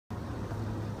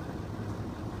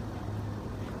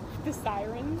The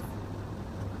sirens.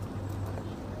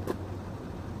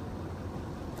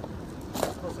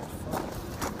 Those are fun.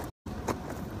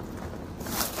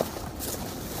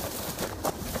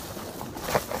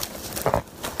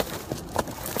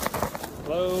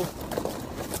 Hello.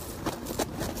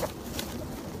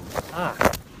 Ah.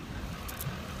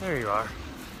 There you are.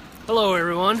 Hello,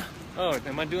 everyone. Oh,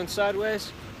 am I doing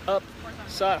sideways? Up,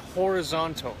 side,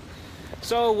 horizontal.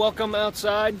 So, welcome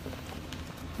outside.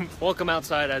 Welcome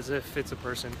outside as if it's a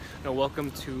person. No,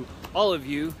 welcome to all of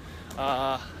you.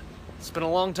 It's been a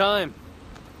long time.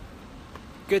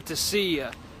 Good to see you.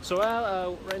 So,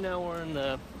 right now we're in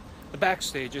the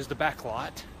backstage, is the back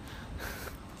lot.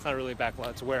 It's not really a back lot,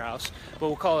 it's a warehouse, but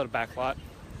we'll call it a back lot.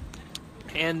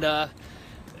 And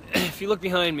if you look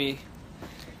behind me,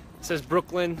 it says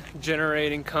Brooklyn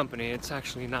Generating Company. It's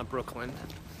actually not Brooklyn.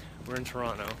 We're in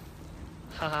Toronto.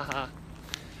 Ha ha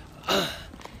ha.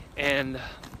 And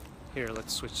here,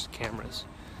 let's switch cameras.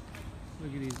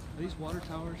 Look at these. Are these water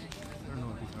towers? I don't know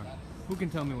what these are. Who can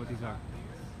tell me what these are?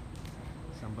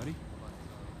 Somebody?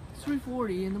 It's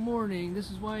 3:40 in the morning.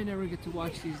 This is why I never get to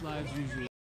watch these lives usually.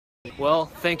 Well,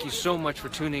 thank you so much for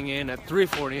tuning in at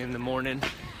 3:40 in the morning.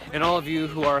 And all of you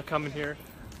who are coming here,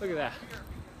 look at that.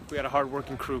 We got a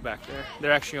hard-working crew back there.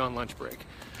 They're actually on lunch break.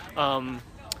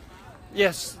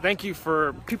 Yes, thank you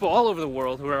for people all over the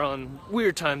world who are on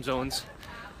weird time zones.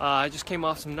 I just came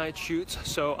off some night shoots,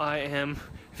 so it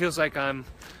feels like I'm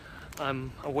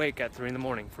awake at 3 in the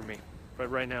morning for me.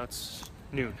 But right now it's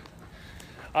noon.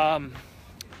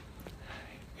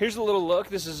 Here's a little look.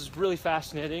 This is really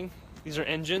fascinating. These are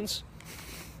engines.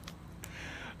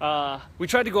 We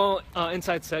tried to go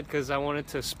inside set because I wanted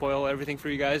to spoil everything for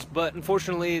you guys, but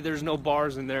unfortunately there's no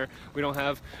bars in there. We don't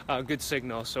have good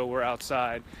signal, so we're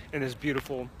outside in this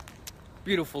beautiful,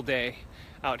 beautiful day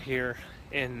out here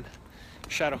in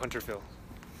Shadowhunterville.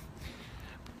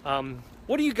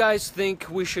 What do you guys think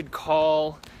we should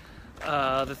call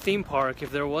the theme park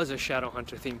if there was a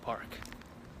Shadowhunter theme park?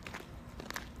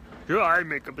 Yeah, I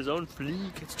make up his own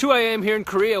fleek. It's 2 a.m. here in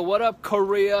Korea. What up,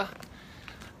 Korea?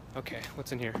 Okay,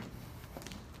 what's in here?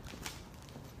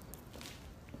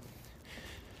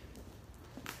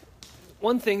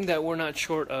 One thing that we're not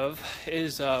short of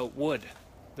is wood.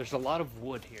 There's a lot of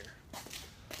wood here.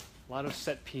 A lot of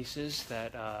set pieces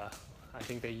that I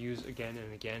think they use again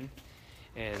and again,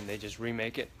 and they just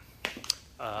remake it.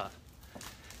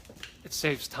 It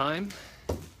saves time,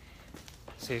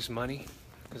 saves money,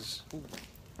 because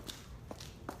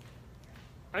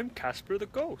I'm Casper the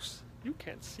Ghost. You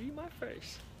can't see my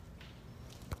face.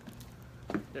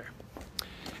 There.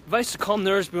 Advice to calm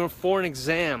nerves before an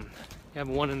exam. You have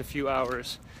one in a few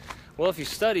hours. Well, if you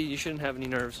study, you shouldn't have any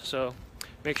nerves, so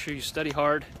make sure you study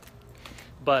hard,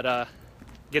 but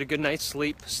get a good night's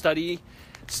sleep. Study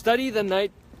the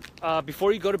night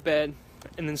before you go to bed,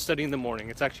 and then study in the morning.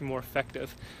 It's actually more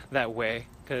effective that way,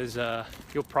 because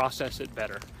you'll process it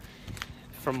better,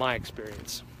 from my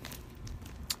experience.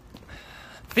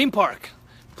 Theme park.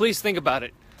 Please think about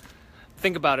it.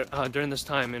 Think about it during this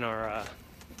time in our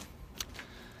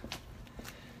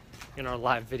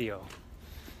live video.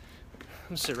 I'm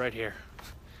gonna sit right here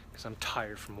because I'm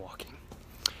tired from walking.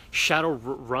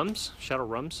 Shadowhunters?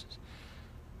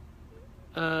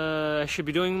 I should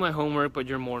be doing my homework, but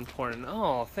you're more important.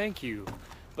 Oh, thank you.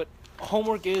 But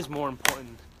homework is more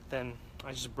important than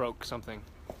I just broke something.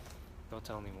 Don't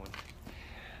tell anyone.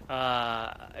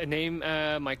 Name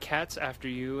my cats after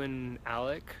you and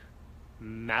Alec.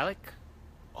 Malik?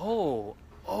 Oh,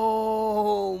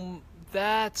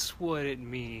 that's what it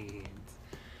means.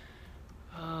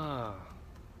 Ah,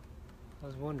 I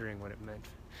was wondering what it meant.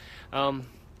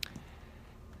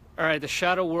 Alright, the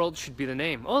Shadow World should be the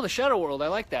name. Oh, the Shadow World, I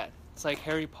like that. It's like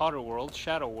Harry Potter World,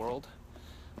 Shadow World.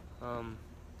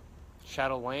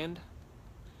 Shadowland.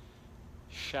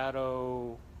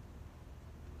 Shadow...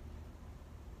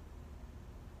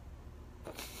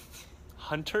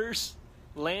 Hunters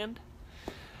Land?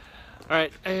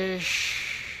 Alright,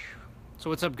 so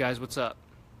what's up, guys? What's up?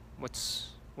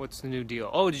 What's the new deal?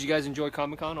 Oh, did you guys enjoy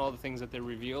Comic-Con? All the things that they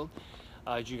revealed?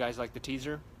 Did you guys like the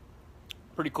teaser?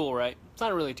 Pretty cool, right? It's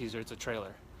not really a teaser, it's a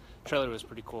trailer. The trailer was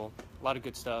pretty cool. A lot of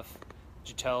good stuff.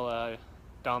 Did you tell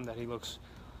Dom that he looks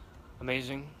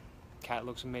amazing? Kat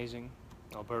looks amazing.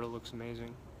 Alberta looks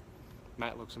amazing.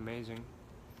 Matt looks amazing.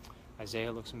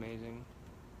 Isaiah looks amazing.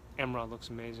 Emrod looks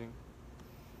amazing.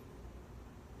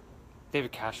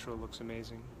 David Castro looks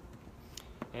amazing.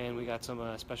 And we got some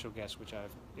special guests, which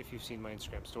if you've seen my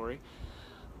Instagram story,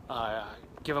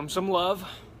 give them some love.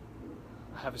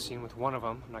 I have a scene with one of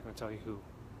them. I'm not going to tell you who,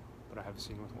 but I have a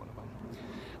scene with one of them.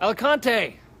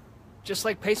 Alicante! Just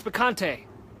like Pace Picante.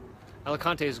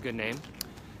 Alicante is a good name.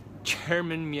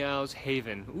 Chairman Meow's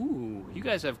Haven. Ooh, you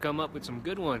guys have come up with some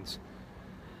good ones.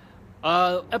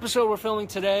 Episode we're filming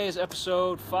today is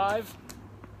episode 5.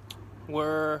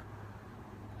 We're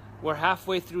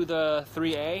halfway through the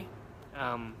 3A.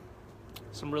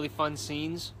 Some really fun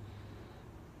scenes,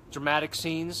 dramatic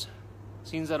scenes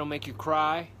that'll make you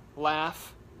cry,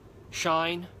 laugh,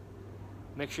 shine.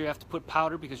 Make sure you have to put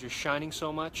powder because you're shining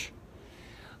so much.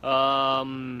 Where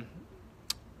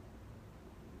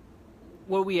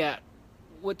are we at?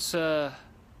 What are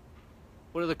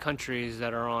the countries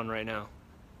that are on right now?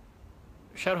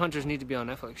 Shadowhunters need to be on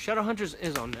Netflix. Shadowhunters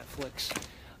is on Netflix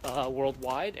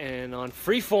worldwide and on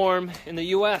Freeform in the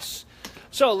US.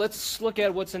 So let's look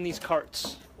at what's in these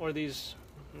carts. Or these...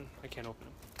 I can't open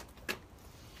them.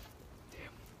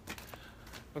 Damn.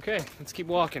 Okay, let's keep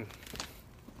walking.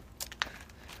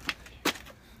 I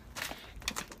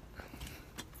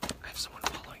have someone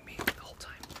following me the whole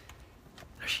time.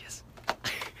 There she is.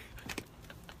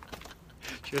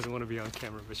 She doesn't want to be on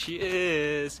camera, but she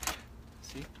is.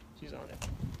 See? She's on it.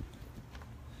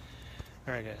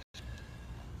 Alright, guys.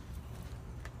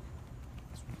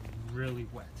 It's really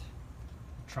wet.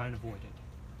 Try and avoid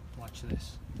it. Watch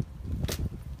this.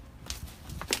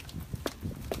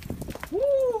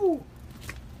 Woo!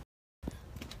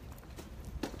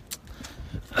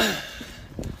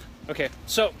 Okay,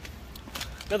 so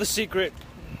another secret.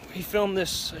 We filmed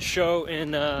this show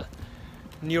in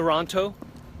Toronto,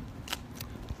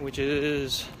 which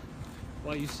is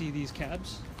why you see these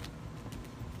cabs.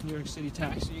 New York City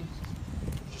taxi.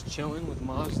 Just chilling with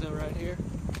Mazda right here.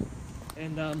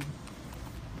 And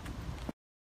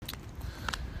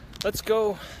let's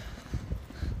go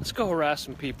harass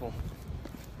some people.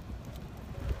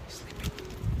 Sleeping.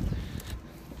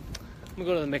 I'm gonna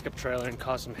go to the makeup trailer and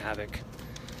cause some havoc.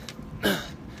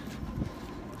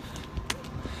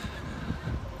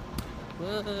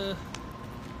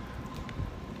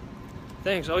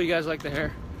 Thanks. Oh, you guys like the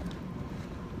hair?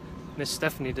 Miss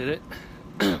Stephanie did it.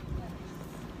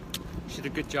 She did a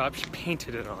good job. She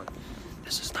painted it on.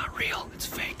 This is not real. It's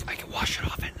fake. I can wash it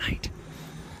off at night.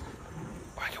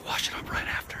 Or I can wash it up right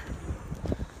after.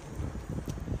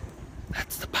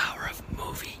 That's the power of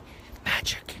movie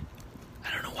magic.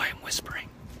 I don't know why I'm whispering.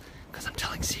 Because I'm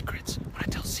telling secrets. When I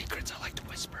tell secrets, I like to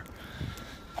whisper.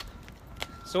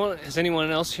 So, is anyone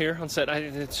else here on set?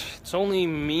 It's only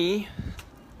me.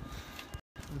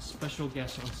 And a special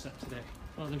guest on set today.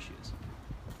 Oh, there she is.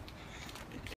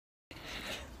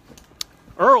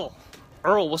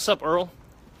 Earl, what's up, Earl?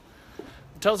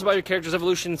 Tell us about your character's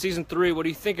evolution in Season 3. What do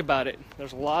you think about it?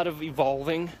 There's a lot of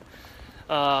evolving.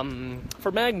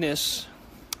 For Magnus,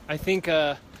 I think,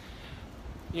 we're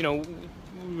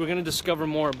going to discover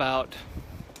more about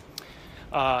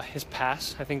his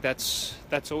past. I think that's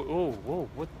oh, whoa,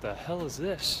 what the hell is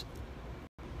this?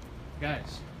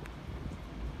 Guys,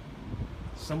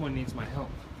 someone needs my help.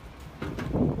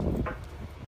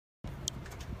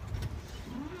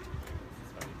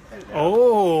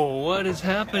 Oh, what is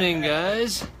happening,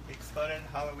 guys? Exploded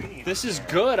Halloween. This is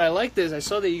good. I like this. I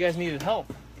saw that you guys needed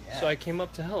help, so I came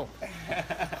up to help.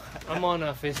 I'm on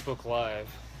Facebook Live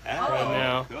right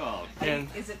now. Cool. And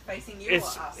is it facing you or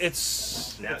us?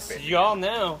 It's facing y'all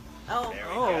now. Oh, There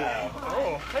we go.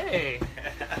 Oh, hey.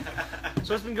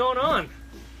 So what's been going on?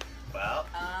 Well,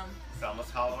 it's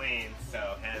almost Halloween,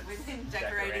 so hence we've been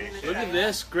decorating the Look at trailer.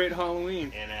 this great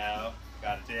Halloween. You know,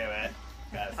 gotta do it.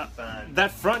 Got some fun.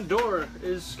 That front door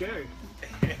is scary.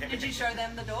 Did you show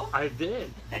them the door? I did.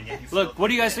 And yet you Look, still what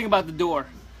do you guys fit. think about the door?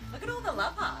 Look at all the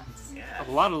love hearts. Yeah. A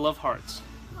lot of love hearts.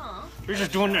 Aw. You're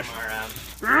just doing this.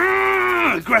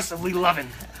 Our, Aggressively loving.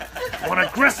 I want to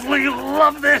aggressively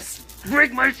love this.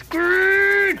 Break my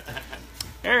screen.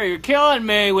 Harry, you're killing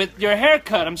me with your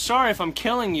haircut. I'm sorry if I'm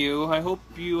killing you. I hope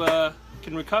you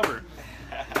can recover.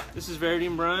 This is Verity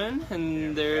and Brian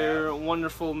and their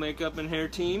wonderful makeup and hair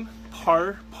team.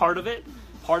 Part of it.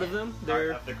 Part of them.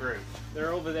 part of the group.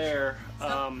 They're over there.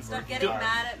 Stop getting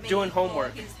mad at me doing for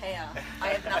homework. his hair. I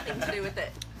have nothing to do with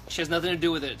it. She has nothing to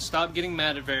do with it. Stop getting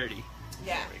mad at Verity.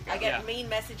 Yeah, go. I get Yeah. mean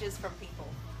messages from people.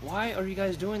 Why are you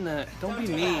guys doing that? Don't be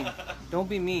do mean. that. Don't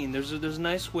be mean. There's a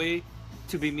nice way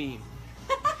to be mean.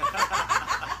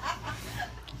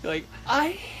 Like, I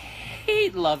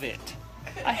hate love it.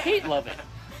 I hate love it.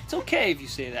 It's okay if you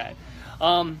say that.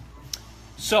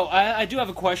 So I do have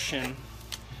a question.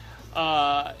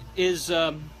 Is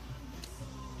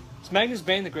Magnus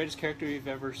Bane the greatest character you've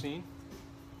ever seen?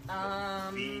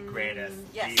 The greatest.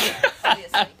 Yes, The best.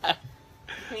 obviously.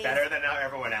 He's Better than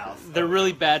everyone else. They're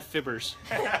really bad fibbers.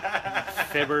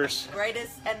 Fibbers.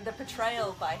 greatest, and the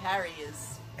portrayal by Harry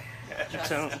is just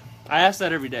So, I ask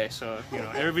that every day, so, you know,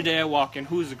 every day I walk in,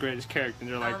 who's the greatest character? And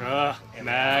they're like,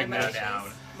 Magnus.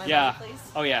 Yeah.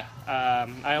 Oh, yeah.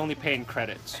 I only pay in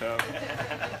credit, so.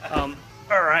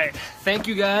 All right. Thank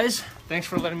you, guys. Thanks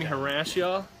for letting me harass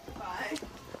y'all. Bye.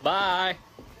 Bye.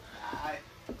 Bye.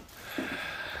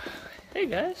 Hey,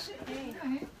 guys. Hey.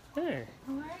 Hey.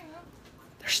 How are you?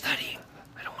 They're studying.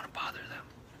 I don't want to bother them.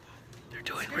 They're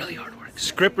doing really hard work.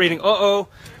 Script reading. Uh-oh.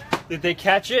 Did they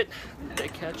catch it? Did they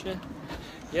catch it?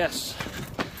 Yes.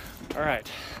 All right.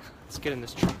 Let's get in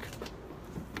this truck.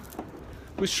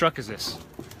 Whose truck is this?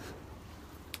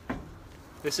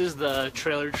 This is the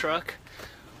trailer truck.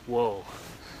 Whoa.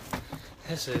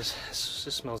 This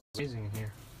smells amazing in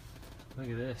here. Look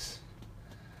at this.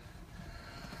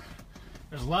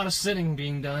 There's a lot of sitting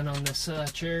being done on this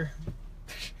chair.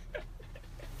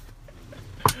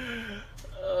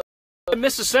 I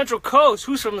miss the Central Coast.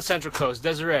 Who's from the Central Coast?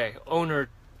 Desiree, owner,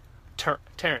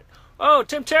 Tarrant. Oh,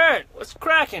 Tim Tarrant. What's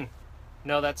cracking?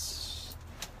 No, that's.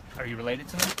 Are you related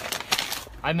to him?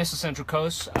 I miss the Central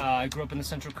Coast. I grew up in the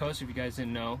Central Coast. If you guys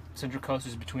didn't know, Central Coast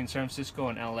is between San Francisco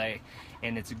and LA,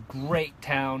 and it's a great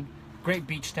town, great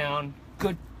beach town,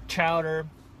 good chowder,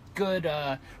 good,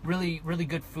 really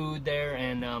good food there,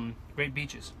 and great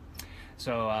beaches.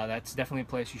 So that's definitely a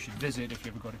place you should visit if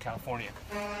you ever go to California.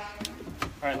 All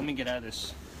right, let me get out of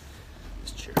this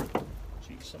chair.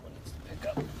 Gee, someone needs to pick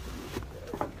up.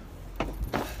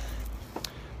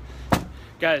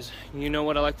 Guys, you know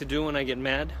what I like to do when I get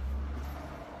mad?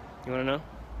 You want to know?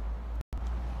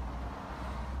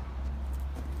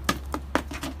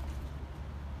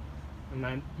 I'm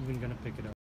not even going to pick it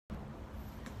up.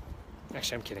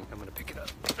 Actually, I'm kidding. I'm going to pick it up.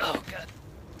 Oh, God.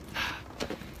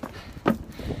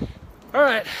 All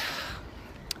right.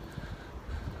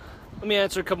 Let me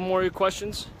answer a couple more of your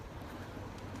questions.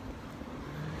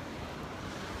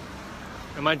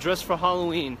 Am I dressed for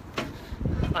Halloween?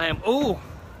 I am. Oh!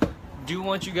 Do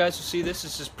want you guys to see this.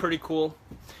 This is pretty cool.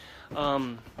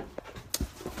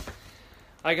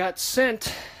 I got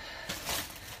sent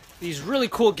these really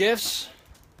cool gifts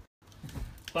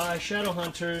by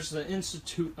Shadowhunters, the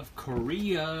Institute of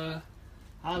Korea.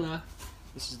 Holla.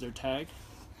 This is their tag.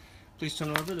 Please turn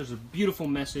over. There's a beautiful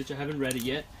message. I haven't read it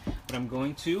yet, but I'm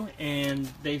going to. And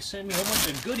they sent me a whole bunch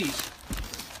of goodies.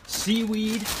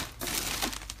 Seaweed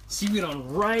on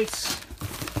rice,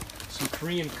 some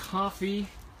Korean coffee.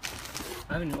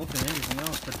 I haven't even opened anything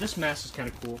else, but this mask is kind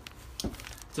of cool.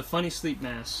 It's a funny sleep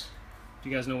mask. Do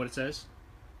you guys know what it says?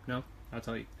 No? I'll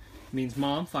tell you. It means,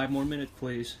 Mom, 5 more minutes,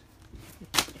 please.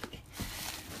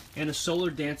 And a solar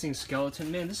dancing skeleton.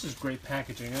 Man, this is great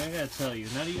packaging. I gotta tell you,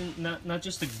 not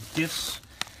just the gifts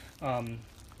are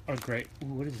great.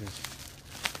 Ooh, what is this?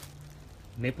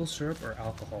 Maple syrup or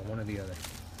alcohol? One or the other.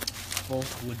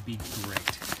 Both would be great.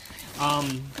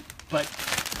 But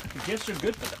the gifts are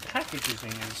good, but the packaging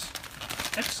is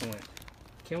excellent.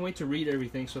 Can't wait to read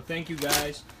everything. So thank you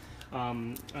guys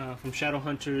from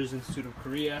Shadowhunters Institute of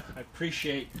Korea. I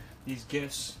appreciate these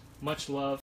gifts. Much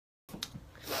love.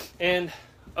 And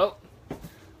oh, are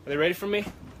they ready for me?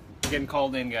 I'm getting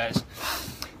called in, guys.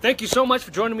 Thank you so much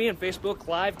for joining me on Facebook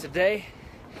Live today.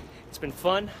 It's been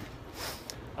fun.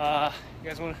 You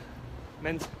guys want to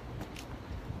men's?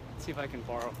 Let's see if I can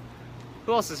borrow.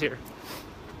 Who else is here?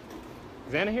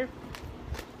 Is Anna here?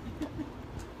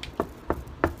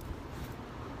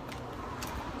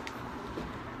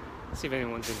 Let's see if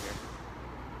anyone's in here.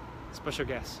 Special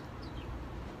guest.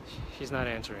 She's not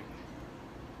answering.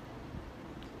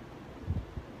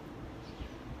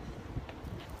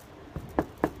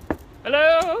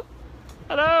 Hello?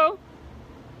 Hello?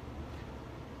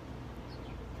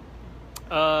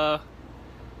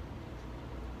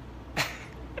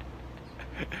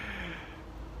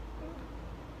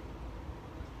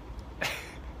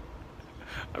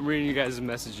 I'm reading you guys'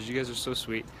 messages. You guys are so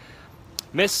sweet.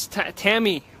 Miss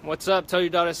Tammy, what's up? Tell your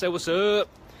daughter I said what's up.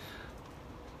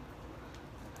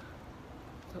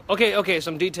 Okay,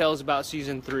 some details about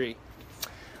season 3.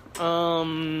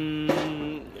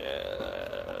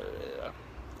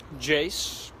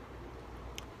 Jace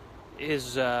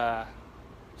is not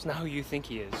who you think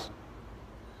he is.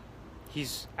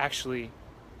 He's actually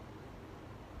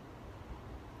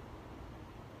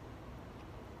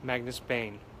Magnus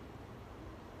Bane.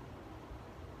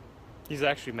 He's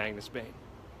actually Magnus Bane.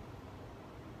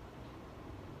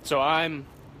 So I'm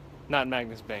not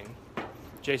Magnus Bane.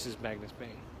 Jace is Magnus Bane.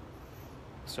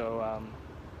 So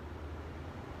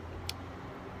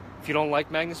if you don't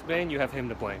like Magnus Bane, you have him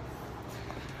to blame.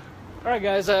 Alright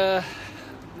guys,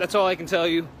 that's all I can tell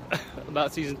you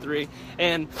about season 3.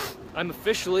 And I'm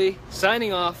officially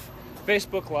signing off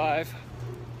Facebook Live.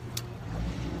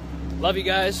 Love you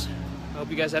guys. I hope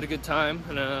you guys had a good time,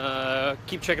 and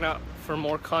keep checking out for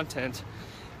more content.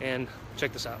 And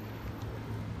check this out.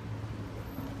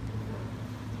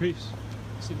 Peace.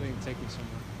 See if they can take me somewhere.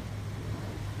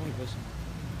 I want to go somewhere.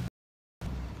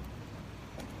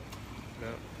 No,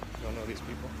 don't know these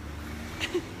people.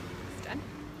 It's done.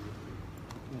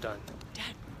 I'm done.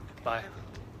 Done. Bye.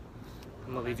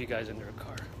 I'm gonna leave you guys in your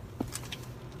car.